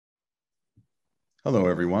Hello,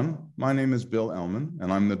 everyone. My name is Bill Elman,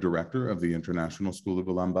 and I'm the director of the International School of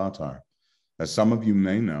Ulaanbaatar. As some of you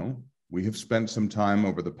may know, we have spent some time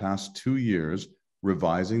over the past 2 years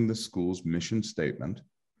revising the school's mission statement,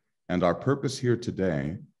 and our purpose here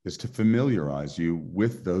today is to familiarize you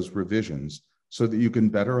with those revisions so that you can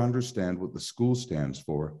better understand what the school stands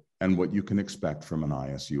for and what you can expect from an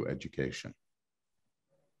ISU education.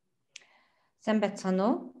 Сайн байцгаана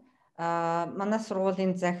уу? Манай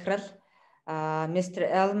сургуулийн захирал Mr.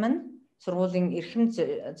 Elman сургуулийн эрхэм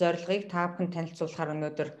зорилгыг та бүхэн танилцуулахаар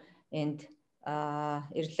өнөөдөр энд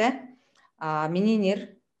ирлээ. Миний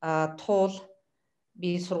нэр Туул,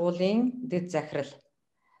 би сургуулийн дэд захирал.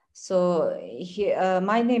 So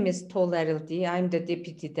my name is Tuul Arildi. I'm the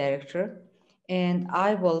deputy director, and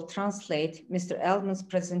I will translate Mr. Elman's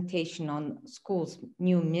presentation on school's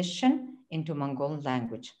new mission into Mongolian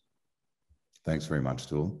language. Thanks very much,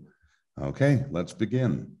 Tuul. Okay, let's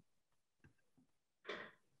begin.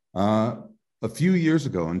 A few years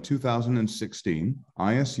ago, in 2016,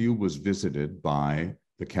 ISU was visited by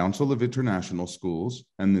the Council of International Schools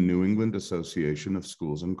and the New England Association of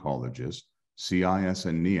Schools and Colleges, CIS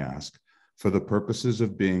and NIASC, for the purposes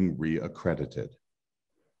of being re-accredited.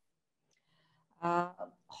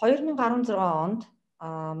 2016 онд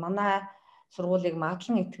манай сургуулийг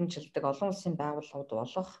магадлан итгэмжилдэг олон улсын байгууллагууд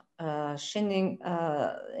болох шинэ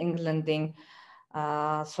England-ийн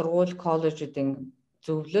сургууль коллежуудын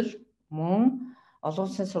зөвлөл мөн олон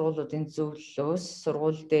улсын сургуулиудын зөвлөлөөс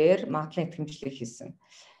сургууль дээр магадлан итгэмжлэг хийсэн.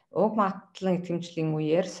 Уг магадлан итгэмжлийн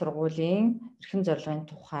үеэр сургуулийн эрхэм зорилгын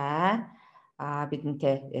тухай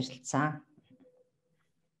бидэнтэй ярилцсан.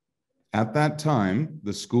 At that time,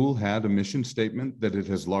 the school had a mission statement that it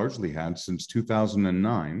has largely had since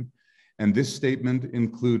 2009, and this statement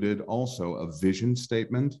included also a vision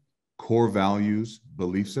statement, core values,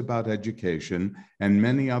 beliefs about education, and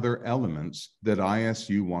many other elements that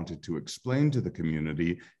ISU wanted to explain to the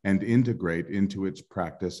community and integrate into its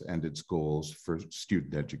practice and its goals for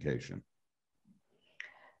student education.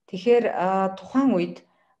 Тэгэхээр тухайн үед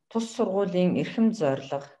тус сургуулийн эрхэм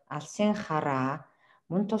зорилго, алсын хараа,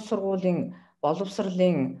 мөн тус сургуулийн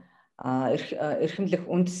боловсролын эрхэмлэх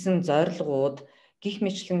үндсэн зорилгууд гих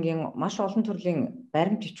мэтлэнгийн маш олон төрлийн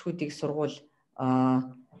баримт бичгүүдийг сургууль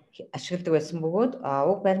ашигладаг байсан бөгөөд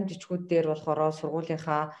уг баримт бичгүүд дээр болохоор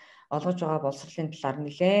сургуулийнхаа олгож байгаа боловсролын талаар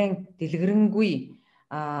нэлээд дэлгэрэнгүй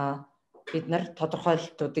бид нар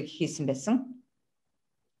тодорхойлолтуудыг хийсэн байсан.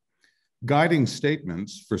 Guiding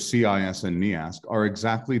statements for CIS and NIASC are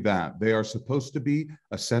exactly that. They are supposed to be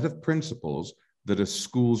a set of principles that a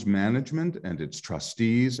school's management and its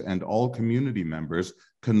trustees and all community members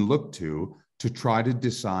can look to try to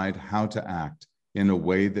decide how to act in a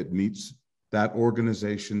way that meets that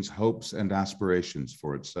organization's hopes and aspirations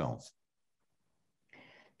for itself.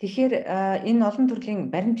 Тэгэхээр энэ олон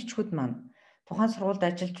төрлийн баримт бичгүүд маань тухайн сургуульд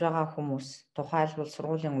ажиллаж байгаа хүмүүс, тухайлбал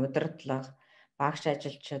сургуулийн удирдлага, багш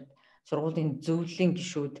ажилчид, сургуулийн зөвлөлийн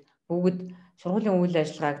гишүүд бүгд сургуулийн үйл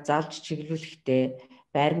ажиллагааг заалж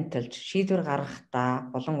чиглүүлэхдээ, баримталж, шийдвэр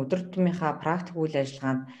гаргахдаа болон өдөр тутмынхаа практик үйл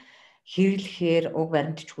ажиллагаанд хэрэглэхээр уг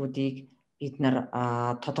баримт бичгүүдийг бид нар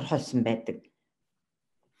тодорхойлсон байдаг.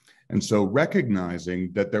 And so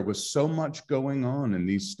recognizing that there was so much going on in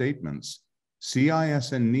these statements,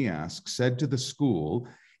 CIS and NIASC said to the school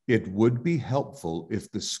it would be helpful if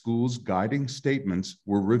the school's guiding statements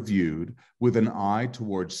were reviewed with an eye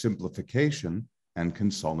towards simplification and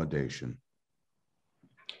consolidation.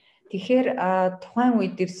 Тэгэхээр тухайн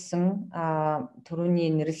үед ирсэн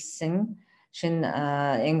түрүүний нэрлсэн шинэ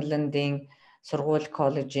England-ийн сургууль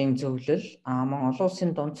коллежийн зөвлөл мөн олон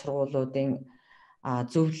улсын дунд сургуулиудын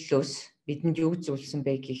зөвлөлөөс бидэнд юу зөвлөсөн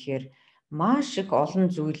бэ гэхээр маш их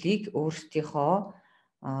олон зүйлийг өөрсдийнхөө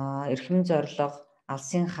эрхэм зорилго,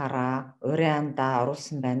 алсын хараа, урийн андаа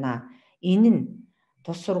оруулсан байна. Энэ нь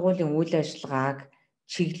тус сургуулийн үйл ажиллагааг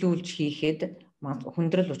чиглүүлж хийхэд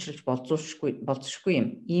хүндрэл учруулж болзошгүй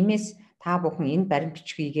юм. Иймээс та бүхэн энэ баримт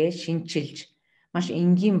бичгийг шинчилж, маш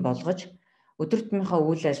энгийн болгож, өдөр тутмынхаа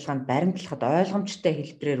үйл ажиллагаанд баримтлахад ойлгомжтой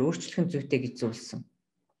хэлбэрээр өөрчлөх нь зүйтэй гэж зөвлөсөн.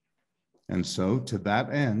 And so, to that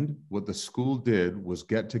end, what the school did was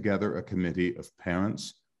get together a committee of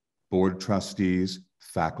parents, board trustees,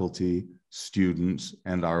 faculty, students,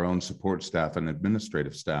 and our own support staff and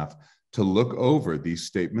administrative staff to look over these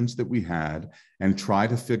statements that we had and try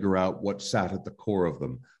to figure out what sat at the core of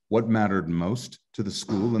them, what mattered most to the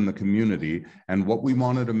school and the community, and what we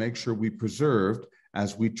wanted to make sure we preserved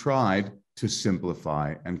as we tried to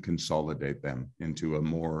simplify and consolidate them into a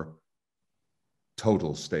more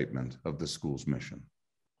total statement of the school's mission.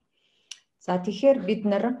 За тэгэхээр бид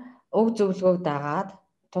нар уг зөвлөгөөг дагаад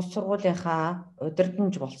тус сургуулийнхаа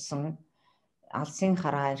удирдамж болсон алсын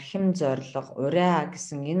хараа, эрхэм зорилго, ураа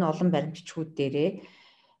гэсэн энэ олон баримтчгүүд дээрээ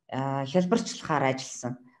хялбарчлахаар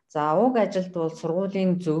ажилласан. За уг ажилд бол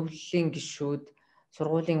сургуулийн зөвлөлийн гишүүд,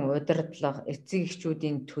 сургуулийн удирдлага, эцэг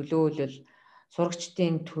эхчүүдийн төлөөлөл,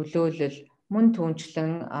 сурагчдын төлөөлөл, мөн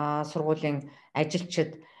түүнчлэн сургуулийн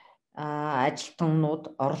ажилчид,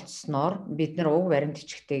 ажилтнууд оролцсноор бид нар уг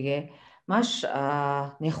баримтчигтэйгээ маш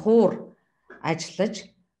нэхуур ажиллаж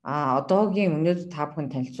одоогийн өнөөдөр та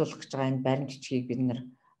бүхэн танилцуулах гэж байгаа энэ баримтчгийг бид нар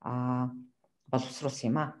боловсруулсан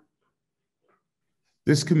юм аа.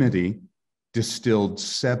 This committee distilled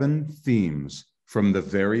 7 themes from the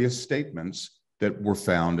various statements that were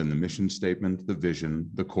found in the mission statement, the vision,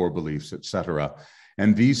 the core beliefs, etc.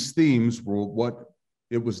 And these themes were what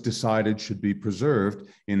it was decided should be preserved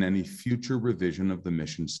in any future revision of the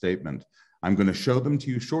mission statement. I'm going to show them to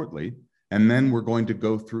you shortly, and then we're going to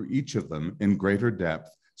go through each of them in greater depth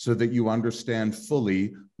so that you understand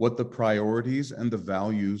fully what the priorities and the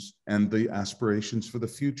values and the aspirations for the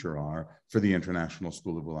future are for the International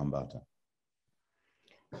School of Ulaanbaatar.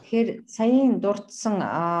 Тэгэхээр саяын дурдсан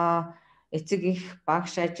эцэг их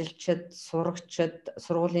багш ажилчид, сурагчид,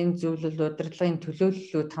 сургуулийн зөвлөл, удирдлагын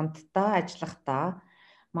төлөөллүүд хамтдаа ажиллахдаа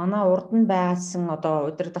манай урд нь байгуулсан одоо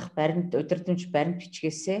удирдамж баримт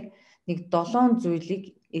бичгээсээ нэг 7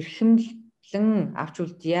 зүйлийг эрхэмлэн авч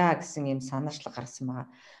үлдъя гэсэн юм санаачлаг гарсан байгаа.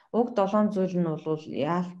 Уг 7 зүйл нь бол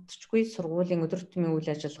яалтчгүй сургуулийн өдөр тутмын үйл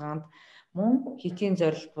ажиллагаанд мөн хэтийн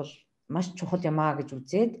зорилт бол маш чухал юм аа гэж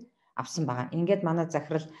үзээд авсан байгаа. Ингээд манай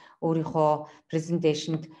захирал өөрийнхөө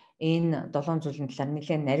презентацид энэ 7 зүйлийн талаар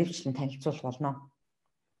нэлээд наривчлан танилцуулах болно.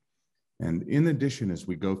 And in addition, as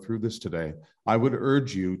we go through this today, I would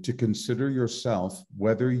urge you to consider yourself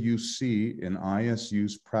whether you see in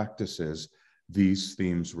ISU's practices these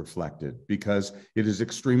themes reflected, because it is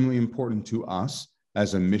extremely important to us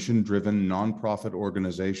as a mission-driven nonprofit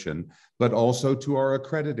organization, but also to our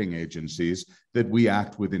accrediting agencies that we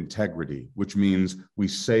act with integrity, which means we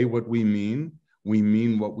say what we mean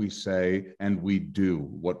what we say, and we do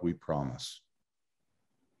what we promise.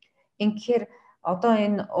 Инхээр одоо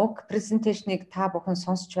энэ уг презентацийг та бүхэн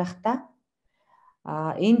сонсч байхдаа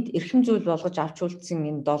энд эрхэм зүйл болгож авч үлдсэн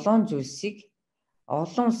энэ 7 зүйлсийг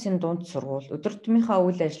олон улсын дунд сургууль өдөр тутмынхаа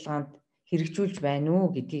үйл ажиллагаанд хэрэгжүүлж байна уу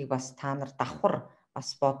гэдгийг бас та нар давхар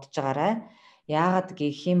бас бодож байгаарай. Яагаад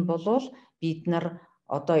гэх юм бол бид нар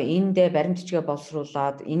одоо эндээ баримтчгээ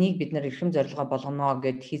боловсруулад энийг бид нар эрхэм зорилгоо болгоно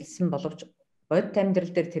гэд хэлсэн боловч бодит амьдрал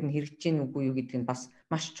дээр тэр нь хэрэгжиж гин үгүй юу гэдэг нь бас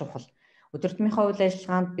маш чухал. Өдөр тутмынхаа үйл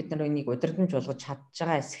ажиллагаанд бид нар энийг удирдамж болгож чадж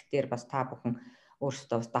байгаа хэсгээр бас та бүхэн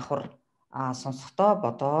өөрсдөө бас давхар сонсохдоо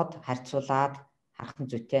бодоод харьцуулаад харах нь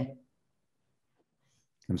зүйтэй.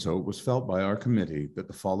 And so it was felt by our committee that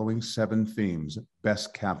the following 7 themes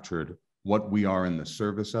best captured what we are in the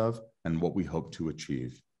service of and what we hope to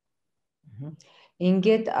achieve.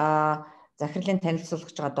 Ингээд захирлын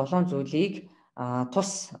танилцуулж байгаа 7 зүйлийг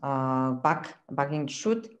тус багийн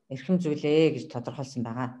гишүүд эрхэм зүйлээ гэж тодорхойлсон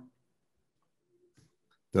байгаа.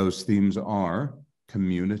 Those themes are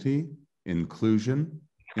community, inclusion,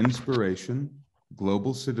 inspiration,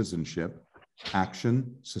 global citizenship,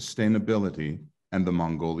 action, sustainability, and the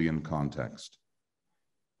Mongolian context.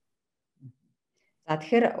 За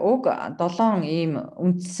тэгэхээр уг 7 ийм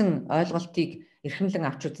үндсэн ойлголтыг эрхэмлэн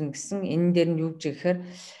авч үзнэ гэсэн энэ дээр нь юу гэж ихээр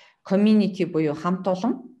community буюу хамт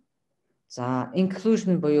олон, за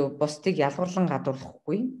inclusion буюу бусдыг ялгарлан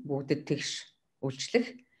гадуурлахгүй, бүгдэд тэгш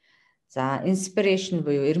үйлчлэх, за inspiration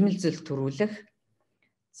буюу эрмэлзэл төрүүлэх,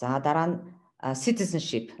 за дараа нь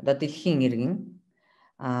citizenship одоо дэлхийн иргэн,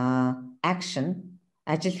 action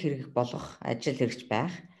ажил хэрэг болгох, ажил хэрэгж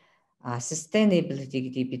байх, sustainability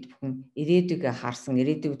гэдэг бид бүхэн ирээдүг харсан,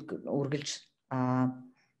 ирээдүйд үргэлж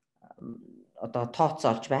одоо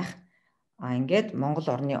тооцоолж байх. Ингээд Монгол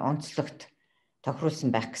орны онцлогт тохируулсан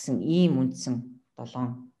байх гэсэн ийм үндсэн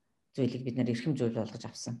 7 зүйлийг бид нэр эрхэм зүйл болгож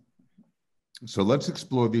авсан. So let's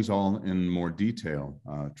explore these all in more detail,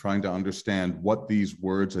 trying to understand what these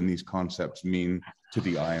words and these concepts mean to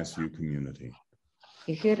the ISU community.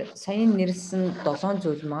 Тэгэхээр саяын нэрлсэн 7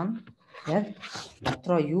 зүйл маань яг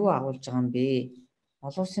дотроо юу агуулж байгаа юм бэ?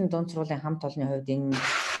 Олон улсын дунд сургуулийн хамт олонны хувьд энэ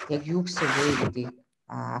яг юу гэсэн вэ гэдгийг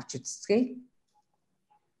авч үзцгээе.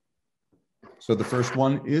 So the first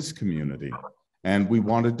one is community, and we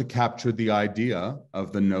wanted to capture the idea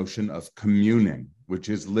of the notion of communing, which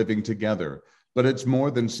is living together. But it's more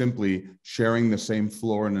than simply sharing the same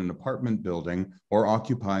floor in an apartment building or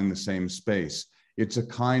occupying the same space. It's a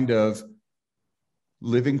kind of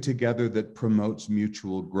living together that promotes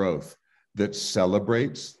mutual growth, that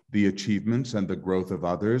celebrates the achievements and the growth of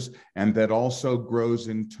others, and that also grows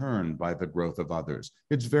in turn by the growth of others.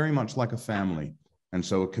 It's very much like a family. And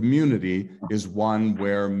so a community is one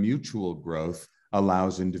where mutual growth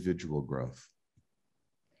allows individual growth.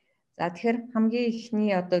 За тэгэхээр хамгийн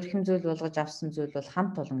ихний одоо эрхэм зүйл болгож авсан зүйл бол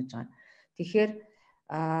хамт олон гэж байгаа. Тэгэхээр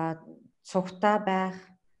цугтаа байх,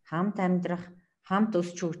 хамт амьдрах, хамт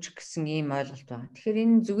өсч хөгжих гэсэн ийм ойлголт байна. Тэгэхээр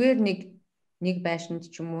энэ зүгээр нэг байшинд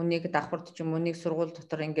ч юм уу, нэг давхарт ч юм уу, нэг сургууль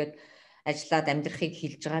дотор ингээд ажиллаад амьдрахыг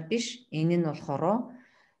хэлж байгаа биш. Энэ нь болохоор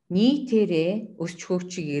нийтээрээ өсч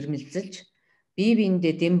хөгжих ирмэлзэлж, бие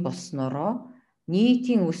биендээ дэм болсноороо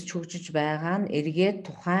нийтийн өсч хөгжиж байгаа нь эргээд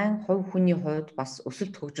тухайн хувь хүний хувьд бас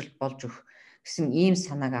өсөлт хөгжилт болж өгөх гэсэн ийм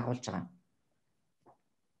санааг агуулж байгаа.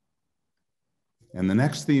 And the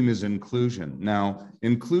next theme is inclusion. Now,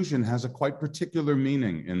 inclusion has a quite particular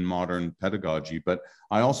meaning in modern pedagogy, but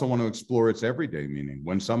I also want to explore its everyday meaning.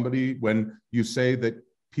 When you say that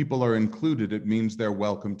people are included, it means they're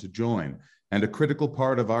welcome to join. And a critical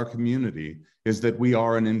part of our community is that we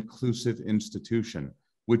are an inclusive institution,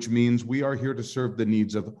 which means we are here to serve the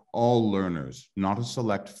needs of all learners, not a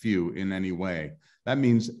select few in any way. That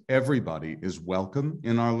means everybody is welcome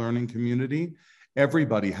in our learning community.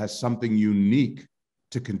 Everybody has something unique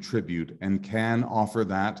to contribute and can offer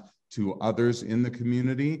that to others in the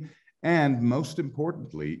community. And most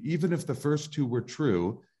importantly, even if the first two were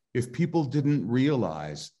true, if people didn't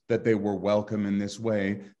realize that they were welcome in this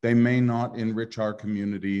way, they may not enrich our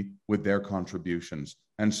community with their contributions.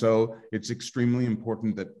 And so it's extremely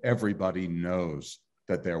important that everybody knows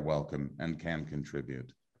that they're welcome and can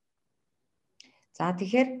contribute. За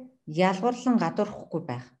тэгэхээр ялгуурлан гадуурхахгүй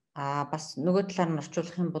байх. Бас нөгөө талаар нь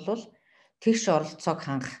орчуулах юм бол тэгш оролцоог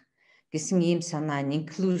хангах гэсэн ийм санаа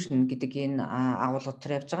inclusion гэдэг энэ агуулга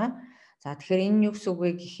дотор явж байгаа. За тэгэхээр энэ юу гэсэн үг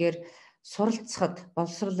вэ гэхээр суралцахад,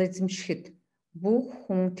 боловсрол эзэмшихэд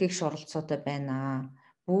бүх хүн тэгш оролцоотой байна.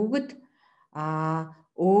 Бүгд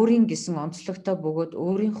өөрийн гэсэн онцлогтой бөгөөд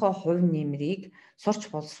өөрийнхөө хувь нэмрийг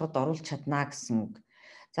сурч боловсролд оруулж чадна гэсэн үг.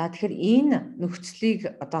 За тэгэхээр энэ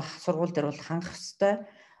нөхцөлийг одоо сургууль дээр бол хангах ёстой.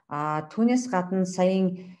 Түүнээс гадна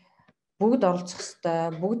саяын бүгд оролцох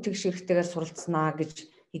ёстой, бүгд тэгш хэрэгтэйгээр суралцсанаа гэж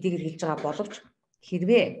хэдийгээр хэлж байгаа боловч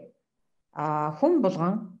хэрвээ хүн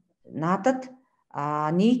болгон надад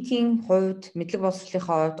нийтийн хувьд, мэдлэг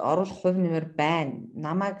боловсролынхаа хувьд оруулах хувь нэмэр байна.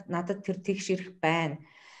 Надад тэр тэгш ирэх байна.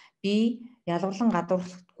 Би ялгарлан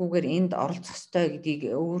гадуурхахгүйгээр энд оролцох ёстой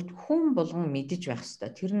гэдгийг хүн болгон мэдэж байх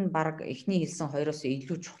ёстой. Тэр нь баг эхний хэлсэн хоёроос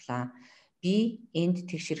илүү чухлаа. Би энд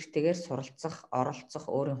тэгш хэрэгтэйгээр суралцах, оролцох,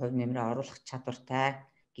 өөрийн хувь нэмрээ оруулах чадвартай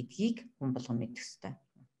гэдгийг хүн болгон мэдэх ёстой.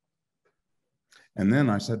 And then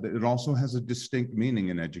I said that it also has a distinct meaning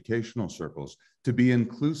in educational circles. To be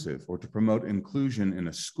inclusive or to promote inclusion in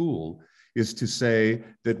a school is to say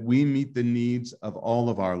that we meet the needs of all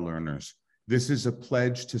of our learners. This is a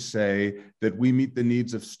pledge to say that we meet the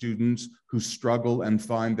needs of students who struggle and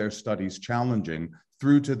find their studies challenging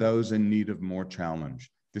through to those in need of more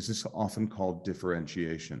challenge. This is often called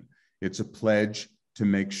differentiation. It's a pledge to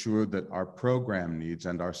make sure that our program needs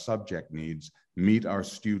and our subject needs meet our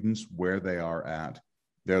students where they are at.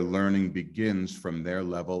 Their learning begins from their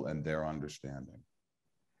level and their understanding.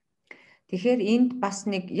 Тэгэхээр энд бас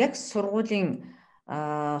нэг яг сургуулийн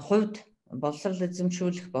хувьд боловсрол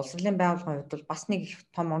эзэмшүүлэх, боловсролын байгууллагын хувьд бол бас нэг их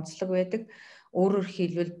том онцлог байдаг. Өөрөөр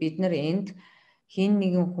хэлбэл бид нар энд хэн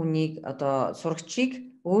нэгэн хүнийг одоо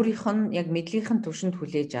сурагчийг өөрийнх нь яг мэдлэгийнхэн түвшинд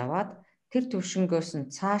хүлээж аваад тэр түвшингөөс нь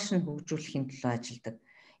цааш нь хөгжүүлэхийн төлөө ажилладаг.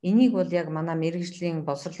 Энийг бол яг манай мэргэжлийн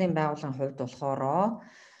боловсролын байгууллагын хувьд болохоор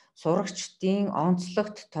сурагчдын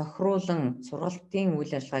онцлогт тохируулан сургалтын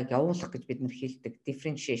үйл ажиллагааг явуулах гэж бид нар хэлдэг,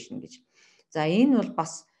 differentiation гэж. За энэ бол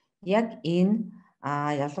бас яг энэ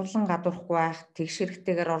ялгарлан гадуурхгүй байх, тэгш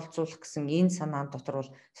хэрэгтэйгээр оролцуулах гэсэн энэ санаан дотор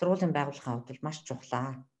бол сургуулийн байгууллагын хувьд бол маш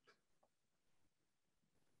чухлаа.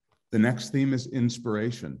 The next theme is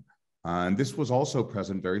inspiration. And this was also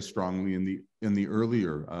present very strongly in the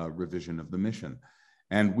earlier revision of the mission.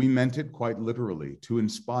 And we meant it quite literally. To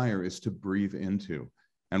inspire is to breathe into.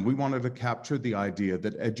 And we wanted to capture the idea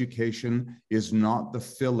that education is not the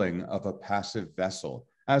filling of a passive vessel,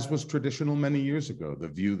 as was traditional many years ago, the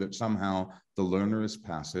view that somehow the learner is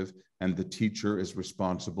passive and the teacher is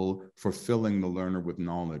responsible for filling the learner with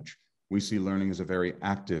knowledge. We see learning as a very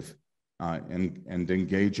active and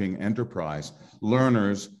engaging enterprise.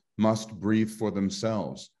 Learners must breathe for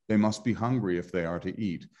themselves. They must be hungry if they are to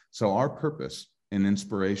eat. So our purpose in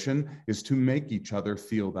inspiration is to make each other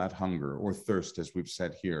feel that hunger or thirst, as we've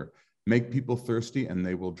said here. Make people thirsty and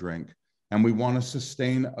they will drink. And we want to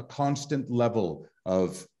sustain a constant level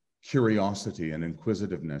of curiosity and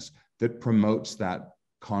inquisitiveness that promotes that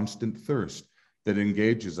constant thirst that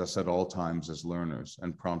engages us at all times as learners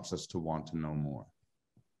and prompts us to want to know more.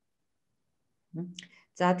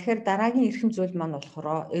 За тэгэхээр дараагийн эрхэм зүйл маань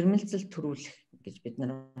болохоор эрмэлзэл төрүүлэх гэж бид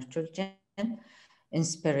нар орчуулж байна.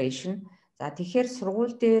 Inspiration. За тэгэхээр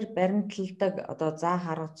сургууль дээр баримталдаг одоо заах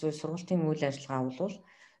арга зүй сургуулийн үйл ажиллагаа бол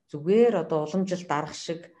зүгээр одоо уламжил дарах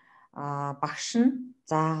шиг багш нь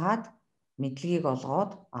заагаад мэдлэгийг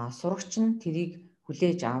олгоод сурагч нь тэрийг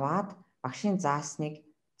хүлээж аваад багшийн заасныг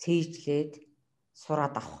цээжлээд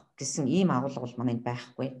сураад авах гэсэн ийм агуулга бол манайд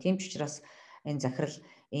байхгүй. Тийм ч учраас энэ захирал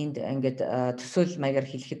энд ингээд төсөөлөл маягаар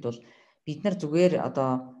хэлэхэд бол бид нар зүгээр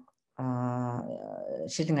одоо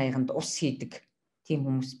шилэн аяганд ус хийдэг тийм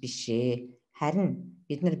хүмүүс биш ээ. Харин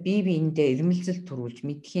бид нар бие биендээ эрмэлзэл төрүүлж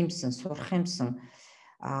мэдх юмсан, сурах юмсан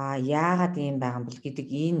яагаад ийм байгаа юм бол гэдэг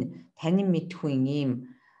энэ танин мэдхүйн ийм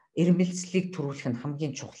эрмэлзлийг төрүүлэх нь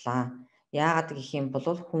хамгийн чухлаа. Яагаад гэх юм бол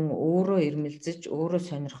хүн өөрөө эрмэлзэж, өөрөө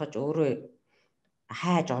сонирхож, өөрөө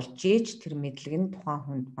хайж олж ээж тэр мэдлэг нь тухайн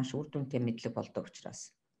хүнд маш үр дүнтэй мэдлэг болдог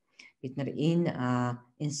учраас бид нар энэ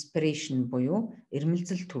inspiration буюу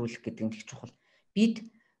эрмэлзэл төрүүлэх гэдэг нь их чухал. Бид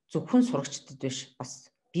зөвхөн сурагчдад биш бас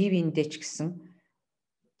бие биендээ ч гэсэн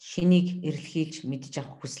шинийг эрэлхийлж мэдж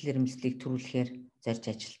авах хүсэл эрмэлзлийг төрүүлэхээр зорж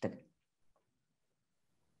ажилладаг.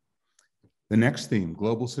 The next theme,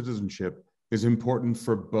 global citizenship, is important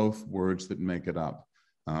for both words that make it up.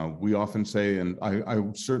 We often say, and I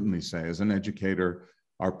certainly say as an educator,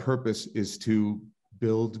 our purpose is to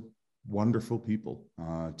build wonderful people,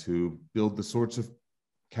 to build the sorts of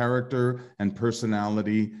character and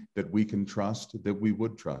personality that we can trust, that we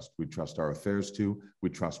would trust. We trust our affairs to, we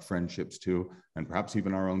trust friendships to, and perhaps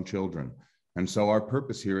even our own children. And so our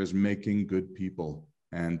purpose here is making good people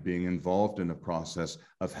and being involved in a process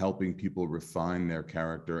of helping people refine their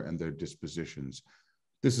character and their dispositions.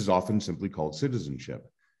 This is often simply called citizenship.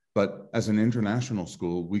 But as an international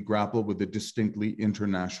school, we grapple with a distinctly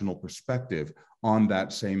international perspective on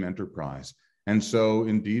that same enterprise. And so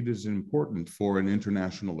indeed it is important for an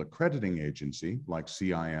international accrediting agency like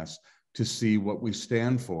CIS to see what we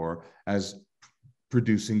stand for as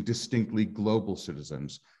producing distinctly global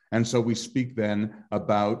citizens. And so we speak then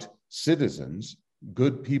about citizens,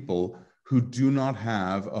 good people who do not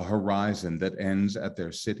have a horizon that ends at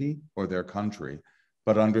their city or their country,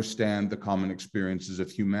 but understand the common experiences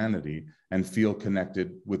of humanity and feel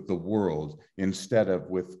connected with the world instead of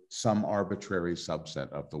with some arbitrary subset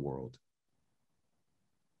of the world.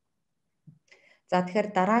 За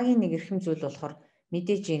тэгэхээр дараагийн нэг эрхэм зүйл болохоор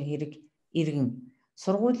мэдээж энэ хэрэг иргэн.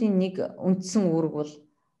 Сургуулийн нэг үндсэн үүрэг бол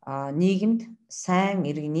нийгэмд сайн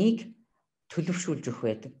иргэнийг төлөвшүүлж өгөх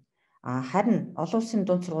байдаг. Харин олон улсын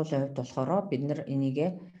дунд сургуулийн хувьд болохоор бид нар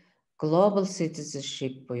энийг global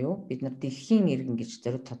citizenship буюу бид нар дэлхийн иргэн гэж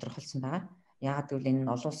зориуд тодорхойлсон байгаа. Яагаад гэвэл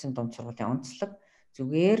энэ олон улсын дунд сургуулийн онцлог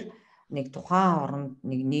зүгээр нэг тухайн оронд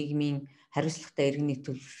нэг нийгмийн хариуцлагатай иргэнийг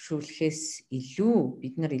төлөвшүүлэхээс илүү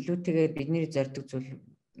бид нар илүүтэйгээр бидний зорддог зүйл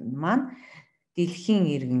маань дэлхийн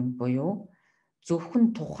иргэн буюу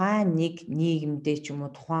зөвхөн тухайн нэг нийгэмдээ ч юм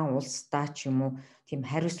уу тухайн улсдаа ч юм уу тийм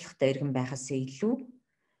хариуцлагатай иргэн байхаас илүү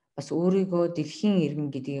бас өөрийгөө дэлхийн иргэн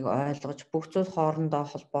гэдгийг ойлгож бүх зүйл хоорондоо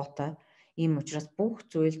холбоотой ийм учраас бүх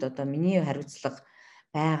зүйлд одоо миний хариуцлага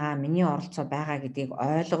байгаа, миний оролцоо байгаа гэдгийг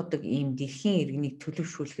ойлгодог ийм дэлхийн иргэнийг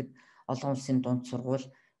төлөвшүүлэхэд олон улсын дунд сургууль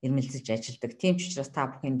эрмэлзэж ажилладаг. Тийм ч учраас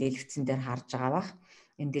та бүхэн дэлгэцэн дээр харж байгаа бах.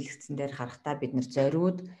 Энэ дэлгэцэн дээр харахтаа бид нар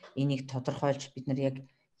зориуд энийг тодорхойлж бид нар яг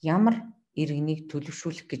ямар иргэнийг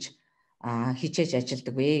төлөвшүүлэх гэж хичээж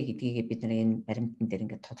ажилладаг вэ гэдгийг бид нар энэ баримтан дээр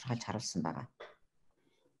ингээд тодорхойлж харуулсан байгаа.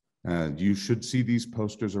 You should see these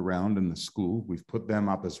posters around in the school. We've put them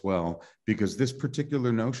up as well because this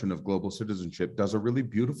particular notion of global citizenship does a really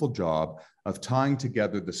beautiful job of tying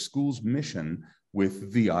together the school's mission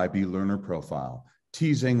with the IB learner profile,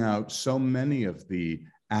 teasing out so many of the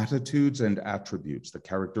attitudes and attributes, the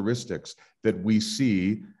characteristics that we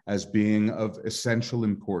see as being of essential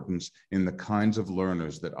importance in the kinds of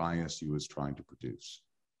learners that ISU is trying to produce.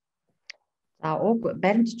 Уг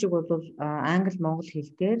баримтчиг бол англи монгол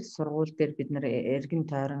хэл дээр сургууль дээр бид нэр эргэн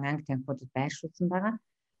тойрон анги танхимуудад байршуулсан байгаа.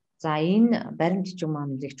 За энэ баримтчиг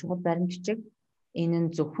маань их чухал баримтчиг. Энэ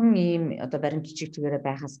нь зөвхөн ийм одоо баримтчиг чигээрээ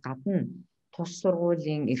байхаас гадна тус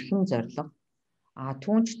сургуулийн эрхэм зорилго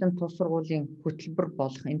түүнчлэн тус сургуулийн хөтөлбөр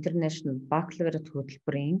болох International Baccalaureate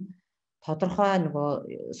хөтөлбөрийн тодорхой нөгөө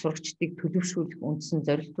сурагчдыг төлөвшүүлэх үндсэн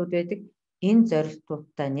зорилтууд байдаг. Энэ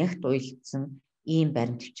зорилтуудтай нягт уялдсан ийм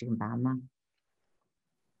баримтчиг юм байна.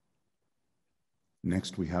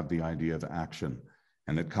 Next, we have the idea of action,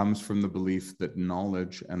 and it comes from the belief that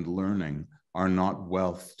knowledge and learning are not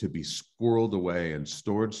wealth to be squirreled away and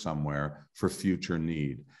stored somewhere for future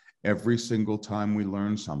need. Every single time we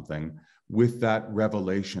learn something, with that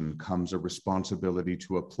revelation comes a responsibility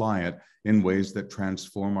to apply it in ways that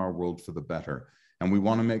transform our world for the better. And we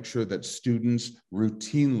want to make sure that students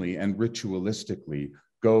routinely and ritualistically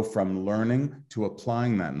go from learning to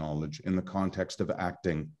applying that knowledge in the context of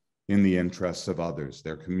acting in the interests of others,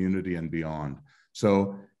 their community and beyond.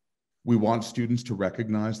 So we want students to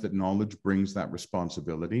recognize that knowledge brings that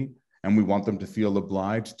responsibility, and we want them to feel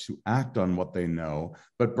obliged to act on what they know,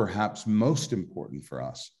 but perhaps most important for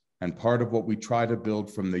us, and part of what we try to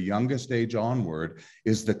build from the youngest age onward,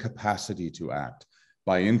 is the capacity to act.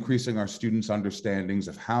 By increasing our students' understandings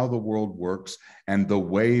of how the world works and the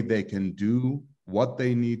way they can do what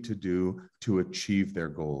they need to do to achieve their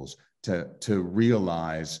goals, to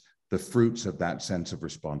realize the fruits of that sense of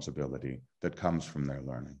responsibility that comes from their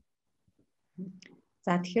learning.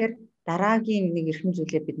 За тэгэхээр дараагийн нэг эрхэм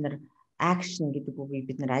зүйлээ бид нар action гэдэг үгийг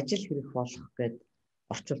бид нар ажил хэрэг болгох гэд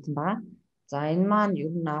орчуулсан байгаа. За энэ маань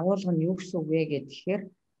ер нь агуулга нь юу гэсэн үг вэ гэхээр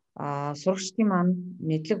сурагчдын маань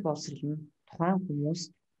мэдлэг боловсрол нь тухайн хүмүүст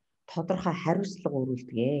тодорхой хариуцлага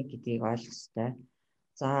өрүүлдэг гэдгийг ойлгох ёстой.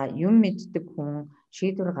 За юм мэддэг хүн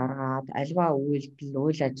шийдвэр гаргаад альва үйлдэл,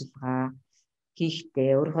 үйл ажиллагаа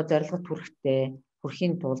хийхдээ өөрийнхөө зорилгот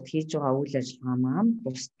хүрэхийн тулд хийж байгаа үйл ажиллагаа маань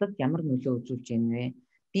бусдад ямар нөлөө үзүүлж байна вэ?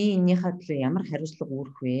 Би энийхээ төлөө ямар хариуцлага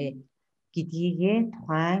үүрэх вэ гэдгийг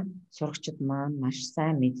тухайн сурагчид маань маш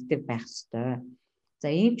сайн мэддэг байх ёстой. За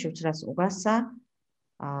ийм ч учраас угаасаа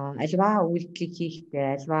альва үйлдэлийг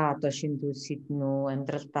хийхдээ альва одоо шинэ зүйл сэднэ үү,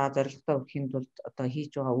 амьдралдаа зорилготой хүрэхийн тулд одоо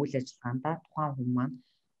хийж байгаа үйл ажиллагаандаа тухайн хүн маань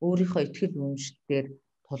өөрийнхөө итгэл үнэмшлэлээр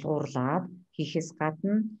тулгуурлаад хийхээс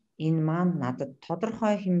гадна энэ маань надад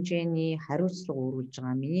тодорхой хэмжээний хариуцлага үүрүүлж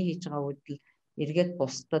байгаа. Миний хийж байгаа үйлдэл эргээд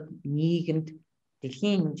бусдад, нийгэмд,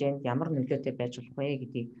 дэлхийн хэмжээнд ямар нөлөөтэй байж болох вэ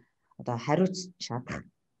гэдгийг одоо хариуцж чадах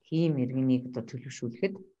тийм иргэнийг одоо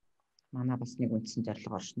төлөвшүүлэхэд манай бас нэг үндсэн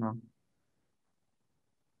зорилго оршно.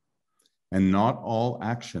 And not all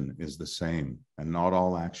action is the same, and not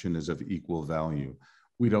all action is of equal value.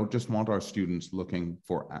 We don't just want our students looking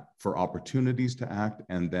for opportunities to act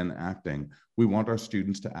and then acting. We want our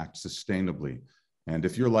students to act sustainably. And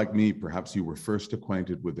if you're like me, perhaps you were first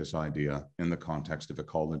acquainted with this idea in the context of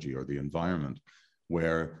ecology or the environment,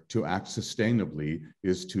 where to act sustainably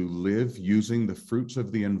is to live using the fruits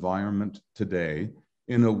of the environment today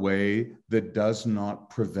in a way that does not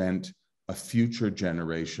prevent a future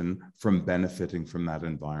generation from benefiting from that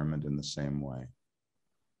environment in the same way.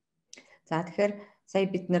 За тэгэхээр сая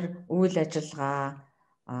бид нар үйл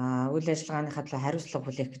ажиллагааныхаа төлөө хариуцлага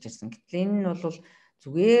хүлээх гэж ирсэн. Гэтэл энэ нь бол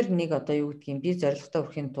зүгээр нэг одоо юу гэдгийг би зорилготой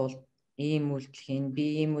хүрэхийн тулд ийм үйлдэл хийн,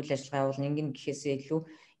 би ийм үйл ажиллагаа явуулна ингэн гэхээсээ илүү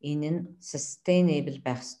энэ нь sustainable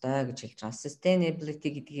байх ёстой гэж хэлж байгаа.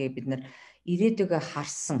 Sustainability гэдгийг бид нар ирээдүгөө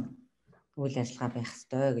харсан үйл ажиллагаа байх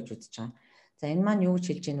ёстой гэж үзэж байгаа. За энэ маань юу гэж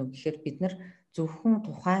хэлж гэнэ үү гэхээр бид нар зөвхөн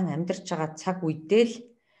тухайн амьдарч байгаа цаг үедээ л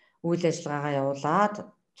үйл ажиллагаагаа явуулаад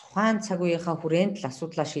тухайн цаг үеийнхаа хүрээнд л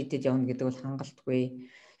асуудлаа шийдээд явна гэдэг бол хангалтгүй.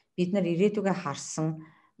 Бид нар ирээдүгөө харсан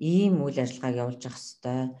ийм үйл ажиллагааг явуулж явах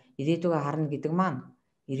ёстой. Ирээдүгөө харна гэдэг маань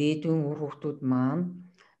ирээдүйн үр хүүхдүүд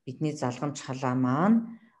маань бидний залгамж халаа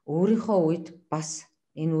маань өөрийнхөө үед бас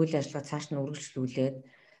энэ үйл ажиллагаа цааш нь үргэлжлүүлээд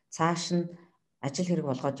цааш нь ажил хэрэг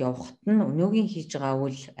болгоод явахт нь өнөөгийн хийж байгаа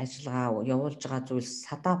үйл ажиллагаа явуулж байгаа зүйлс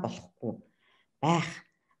садаа болохгүй байх.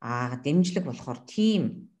 Дэмжлэг болохоор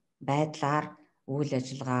тийм байдлаар үйл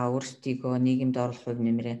ажиллагаа өөрсдийгөө нийгэмд оруулах хувь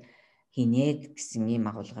нэмрээ хийнэ гэсэн ийм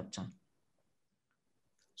агуулга авч байгаа.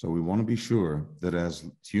 So we want to be sure that as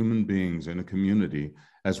human beings in a community,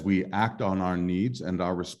 as we act on our needs and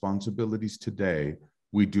our responsibilities today,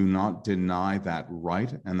 we do not deny that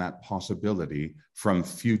right and that possibility from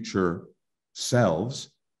future selves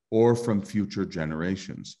or from future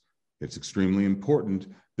generations. It's extremely important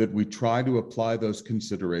that we try to apply those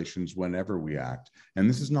considerations whenever we act. And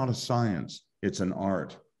this is not a science, it's an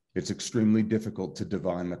art. It's extremely difficult to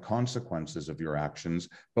divine the consequences of your actions,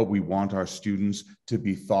 but we want our students to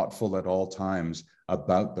be thoughtful at all times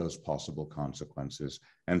about those possible consequences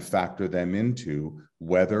and factor them into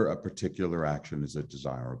whether a particular action is a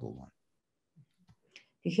desirable one.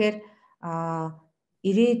 Тэгэхээр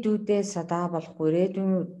ирээдүйдээ садаа болохгүй,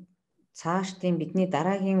 ирээдүйн цаашдын бидний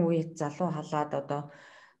дараагийн үед залуу халаад одоо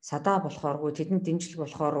садаа болохооргүй, тэдэнд дэмжлэг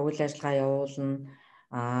болохоор үйл ажиллагаа явуулна,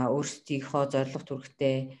 өөрсдийнхөө зорилго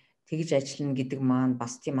төрхтэй тэгж ажиллана гэдэг маань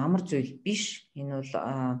бас тийм амар зүйл биш. Энэ бол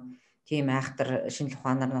тийм айхтар шинжлэх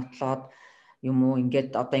ухаанаар нотлоод юм уу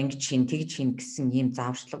ингээд одоо ингэж хийн тэгж хийн гэсэн ийм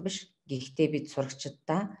зааварчлага биш. Гэхдээ бид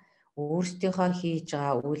сурагчдаа өөрсдийнхөө хийж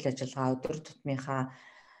байгаа үйл ажиллагаа өдөр тутмынхаа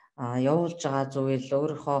явуулж байгаа зүйл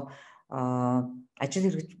өөрийнхөө ажил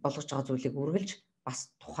хэрэг болгож байгаа зүйлийг үргэлж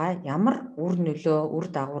бас тухай ямар үр нөлөө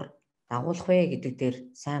үр дагуулах вэ гэдэг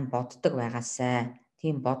дээр сайн боддог байгаасай.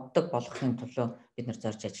 Тийм боддог болгохын төлөө бид нар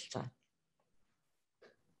зорж ажиллаж байгаа.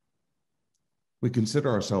 We consider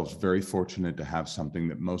ourselves very fortunate to have something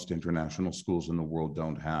that most international schools in the world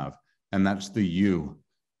don't have, and that's the U.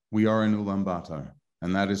 We are in Ulaanbaatar,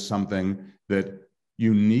 and that is something that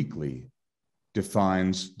uniquely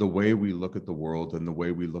defines the way we look at the world and the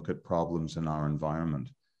way we look at problems in our environment.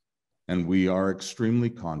 And we are extremely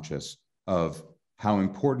conscious of how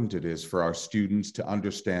important it is for our students to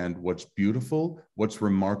understand what's beautiful, what's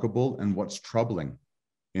remarkable, and what's troubling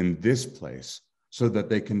in this place, so that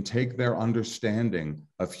they can take their understanding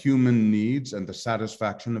of human needs and the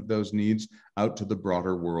satisfaction of those needs out to the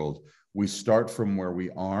broader world. We start from where we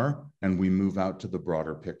are and we move out to the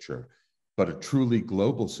broader picture. But a truly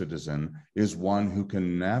global citizen is one who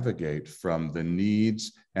can navigate from the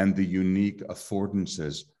needs and the unique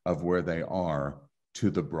affordances of where they are to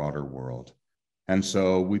the broader world. And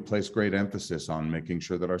so we place great emphasis on making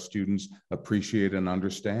sure that our students appreciate and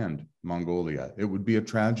understand Mongolia. It would be a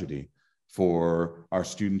tragedy for our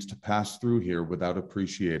students to pass through here without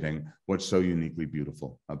appreciating what's so uniquely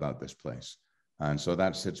beautiful about this place. And so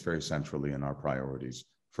that sits very centrally in our priorities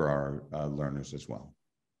for our learners as well.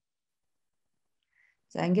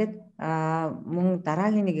 За ингээд мөн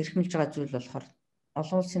дараагийн нэг эрхэмлж байгаа зүйл болохоор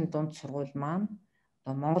олон улсын дунд сургууль маань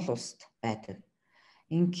одоо Монгол улсад байдаг.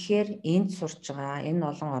 Ингэхээр энд сурч байгаа энэ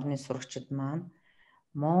олон орны сурагчид маань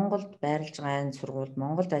Монголд байрлаж байгаа энэ сургуульд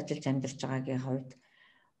Монголд ажиллаж амьдарч байгаагийн хувьд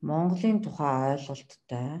Монголын тухай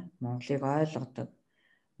ойлголттой, Монголыг ойлгодог.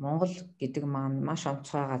 Монгол гэдэг маань маш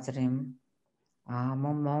онцгой газар юм.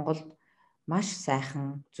 Мөн Монголд маш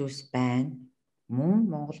сайхан зүйлс байна. Мөн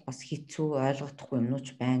Монгол бас хэцүү ойлгохдохгүй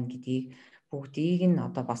юмнууч байна гэдгийг бүгдийг нь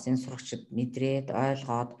одоо бас энэ сурагчид мэдрээд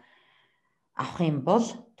ойлгоод авах юм бол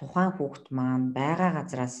тухайн хүүхэд маань байгаа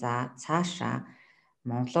газраасаа цаашаа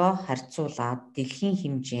Монголоо харьцуулаад дэлхийн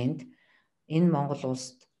хэмжээнд энэ Монгол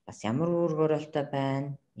улсад бас ямар үр өгөөрөлтөй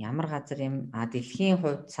байна, ямар газар юм, дэлхийн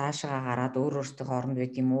хувьд цаашаа гараад өөртөө оронд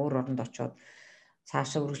байт юм, өөр оронд очиод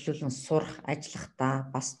цаашаа үргэлжлүүлэн сурах,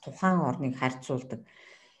 ажиллахдаа бас тухайн орныг харьцуулдаг.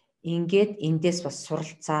 Ингээд эндээс бас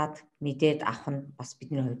суралцаад мэдээд авах нь бас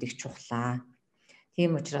бидний хувьд их чухлаа.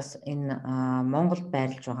 Тийм учраас энэ Монголд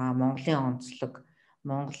байрлаж байгаа Монголын онцлог,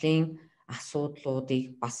 Монголын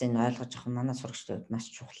асуудлуудыг бас энэ ойлгож авах нь манай сурагчдад маш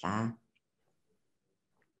чухлаа.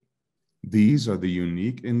 These are the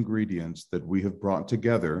unique ingredients that we have brought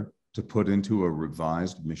together to put into a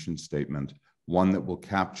revised mission statement, one that will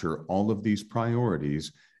capture all of these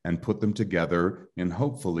priorities and put them together in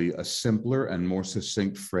hopefully a simpler and more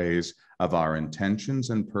succinct phrase of our intentions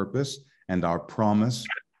and purpose and our promise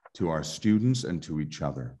to our students and to each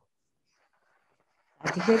other.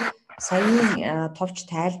 Тэгэхээр саяын товч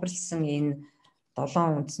тайлбарлсан энэ 7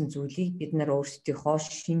 үндсэн зүйлийг бид нар өөрсдийнхөө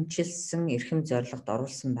шинжилсэн эрхэм зорилгод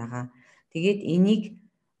оруулсан байгаа. Тэгээд энийг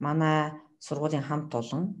манай сургуулийн хамт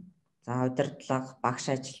олон удирдлага, багш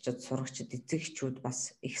ажилчид, сурагчид, эцэгчүүд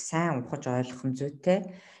бас их сайн ухаж ойлгох нь зүйтэй.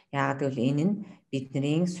 Яагаад гэвэл энэ нь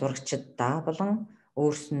бидний сурагчиддаа болон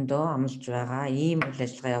өөрсөндөө амлаж байгаа ийм үйл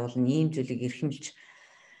ажиллагаа явуулна, ийм зүйлийг эрхэмлж,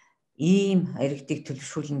 ийм иргэдийг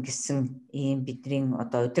төлөвшүүлнэ гэсэн ийм бидний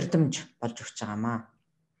одоо удирдамж болж өгч байгаамаа.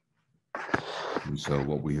 And so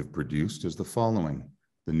what we have produced is the following: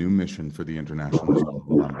 the new mission for the International School of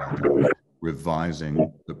Ulaanbaatar, revising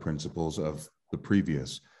the principles of the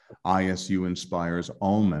previous. ISU inspires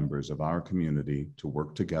all members of our community to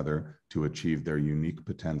work together to achieve their unique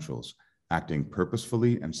potentials, acting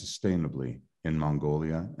purposefully and sustainably in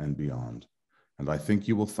Mongolia and beyond. And I think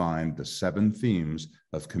you will find the 7 themes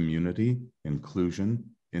of community, inclusion,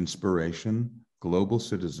 inspiration, global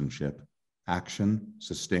citizenship, action,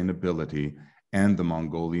 sustainability, and the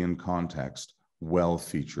Mongolian context well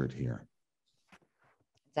featured here.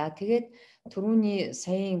 За тэгээд түрүүний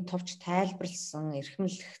саяын товч тайлбарлсан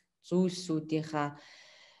эрхэмлэх зүйлсүүдийнхаа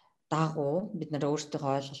дагуу бид нар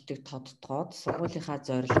өөрсдийнхөө ойлголтыг тодтогоод сургуулийнхаа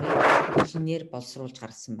зорилгыг инженеэр боловсруулж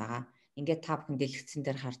гаргасан байгаа. Ингээд та бүхэн дэлгэцэн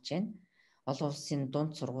дээр харж байна. Олон улсын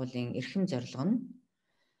дунд сургуулийн эрхэм зорилго нь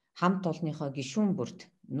хамт олонныхоо гишүүн бүрд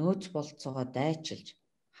нөөц бололцоогоо дайчилж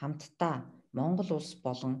хамтдаа Монгол улс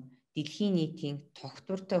болон дэлхийн нийтийн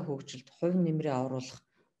тогтвортой хөгжилд хувь нэмрээ оруулах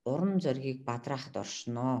урам зоригийг бадраахад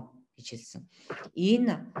оршино гэж хэлсэн.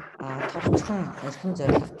 Энэ товчхон эрхэм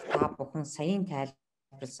зорилгот та бүхэн саяын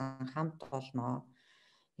тайлбарласан хамт олноо,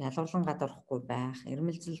 ялгарлан гадуурхгүй байх,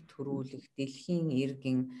 ирмэлзэл төрүүлэх, дэлхийн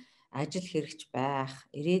иргэн ажил хэрэгж байх,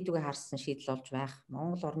 ирээдүгэ харсан шийдэл олж байх,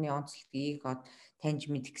 Монгол орны онцлогийг таньж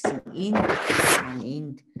мэдэх гэсэн энэ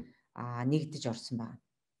энд нэгдэж орсон байна.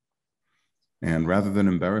 And rather than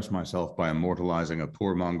embarrass myself by immortalizing a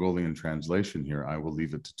poor Mongolian translation here, I will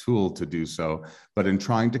leave it to Tool to do so. But in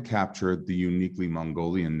trying to capture the uniquely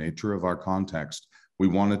Mongolian nature of our context, We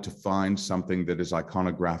wanted to find something that is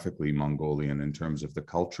iconographically Mongolian in terms of the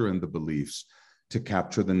culture and the beliefs, to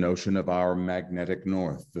capture the notion of our magnetic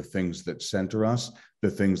north, the things that center us, the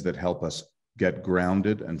things that help us get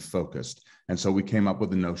grounded and focused. And so we came up with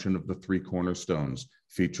the notion of the three cornerstones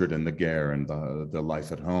featured in the Ger and the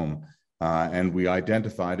Life at Home. And we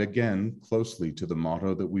identified again closely to the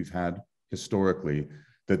motto that we've had historically,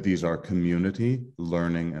 that these are community,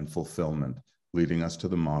 learning, and fulfillment, leading us to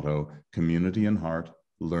the motto, community in heart,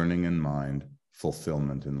 learning in mind,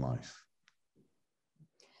 fulfillment in life.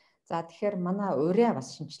 За тэгэхээр манай урья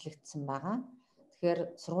бас шинжлэгдсэн байгаа. Тэгэхээр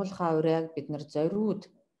сургуулийнхаа урьяг бид нэр зориуд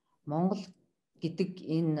Монгол гэдэг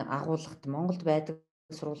энэ агуулгад Монголд байдаг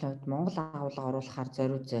сургуулийн хувьд Монгол агуулга оруулахаар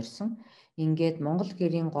зориуд зорьсон. Ингээд Монгол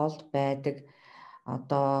гэрийн голд байдаг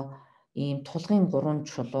одоо ийм тулгын 3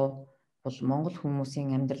 чулуу бол Монгол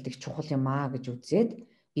хүмүүсийн амьдралд их чухал юм аа гэж үзээд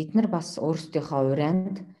бид нар бас өөрсдийнхөө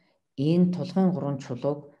урьяанд энэ тулгын 3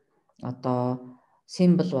 чулууг одоо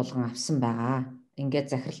символ болгон авсан байгаа.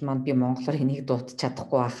 Ингээд захирал маань би монголоор энийг дуудаж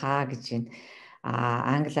чадахгүй байхаа гэж байна.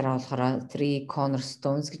 Англиар болохоор three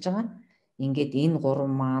cornerstones гэж байгаа. Ингээд энэ 3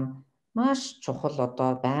 маань маш чухал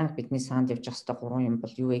одоо байнга бидний санд явж байгаа 3 юм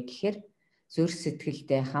бол юу вэ гэхээр зүрх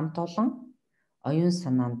сэтгэлдээ хамт олон, оюун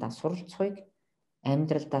санаандаа суралцахыг,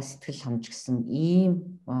 амьдралдаа сэтгэл ханж гэсэн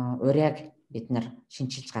ийм урьяг бид нар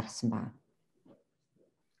шинжилж гаргасан байна.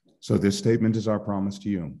 So this statement is our promise to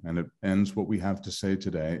you, and it ends what we have to say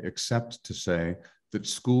today, except to say that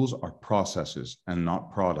schools are processes and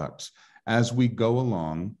not products. As we go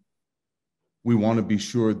along, we want to be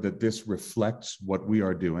sure that this reflects what we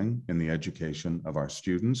are doing in the education of our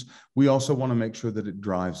students. We also want to make sure that it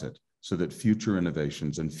drives it, so that future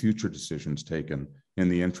innovations and future decisions taken in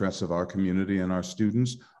the interests of our community and our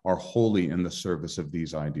students are wholly in the service of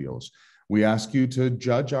these ideals. We ask you to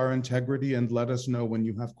judge our integrity and let us know when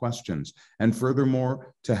you have questions, and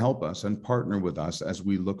furthermore, to help us and partner with us as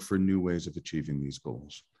we look for new ways of achieving these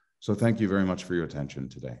goals. So thank you very much for your attention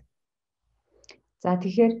today. За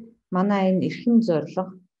тэгэхээр манай энэ эрхэм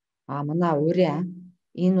зорилго манай урья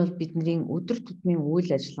энэ бол бидний өдөр тутмын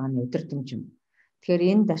үйл ажиллагааны өдөртөмж юм. Тэгэхээр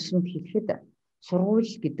энэ дашрамд хэлэхэд сургууль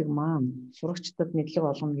гэдэг маань, сурагчдад мэдлэг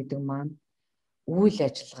олгоно гэдэг маань үйл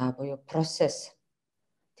ажиллагаа буюу процесс.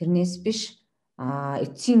 Тэрнээс биш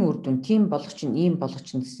эцсийн үр дүн, тийм болгоч нь ийм болгоч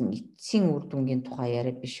нь гэсэн эцсийн үр дүнгийн тухай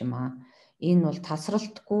яриа биш юм аа. Энэ бол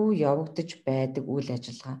тасралтгүй явагдаж байдаг үйл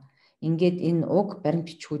ажиллагаа. Ингээд энэ уг баримт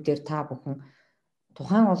бичгүүдээр та бүхэн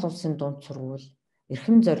тухайн олон улсын дунд сургууль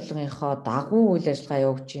эрхэм зорилгынхоо дагуу үйл ажиллагаа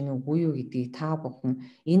явуулж гин үгүй юу гэдгийг та бүхэн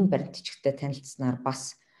энэ баримт бичгтээ танилцсанаар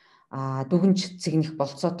бас дүгнж цэгнэх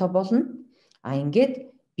болцоотой болно. Ингээд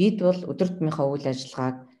бид бол өдөр тутмынхаа үйл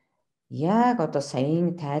ажиллагааг яг одоо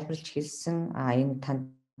саяын тайлбарлаж хэлсэн энэ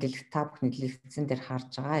танд та бүхний дэлгэцэн дээр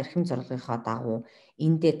харж байгаа эрхэм зорилгынхаа дагуу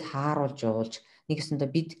эндээ тааруулж явуулж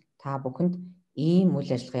нэгэсэндээ бид та бүхэнд ийм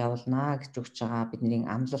үйл ажиллагаа явуулнаа гэж өгч байгаа бидний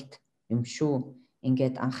амлалт юм шүү.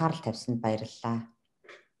 Ингээд анхаарал тавьсанд баярлалаа.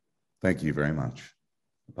 Thank you very much.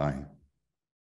 Bye.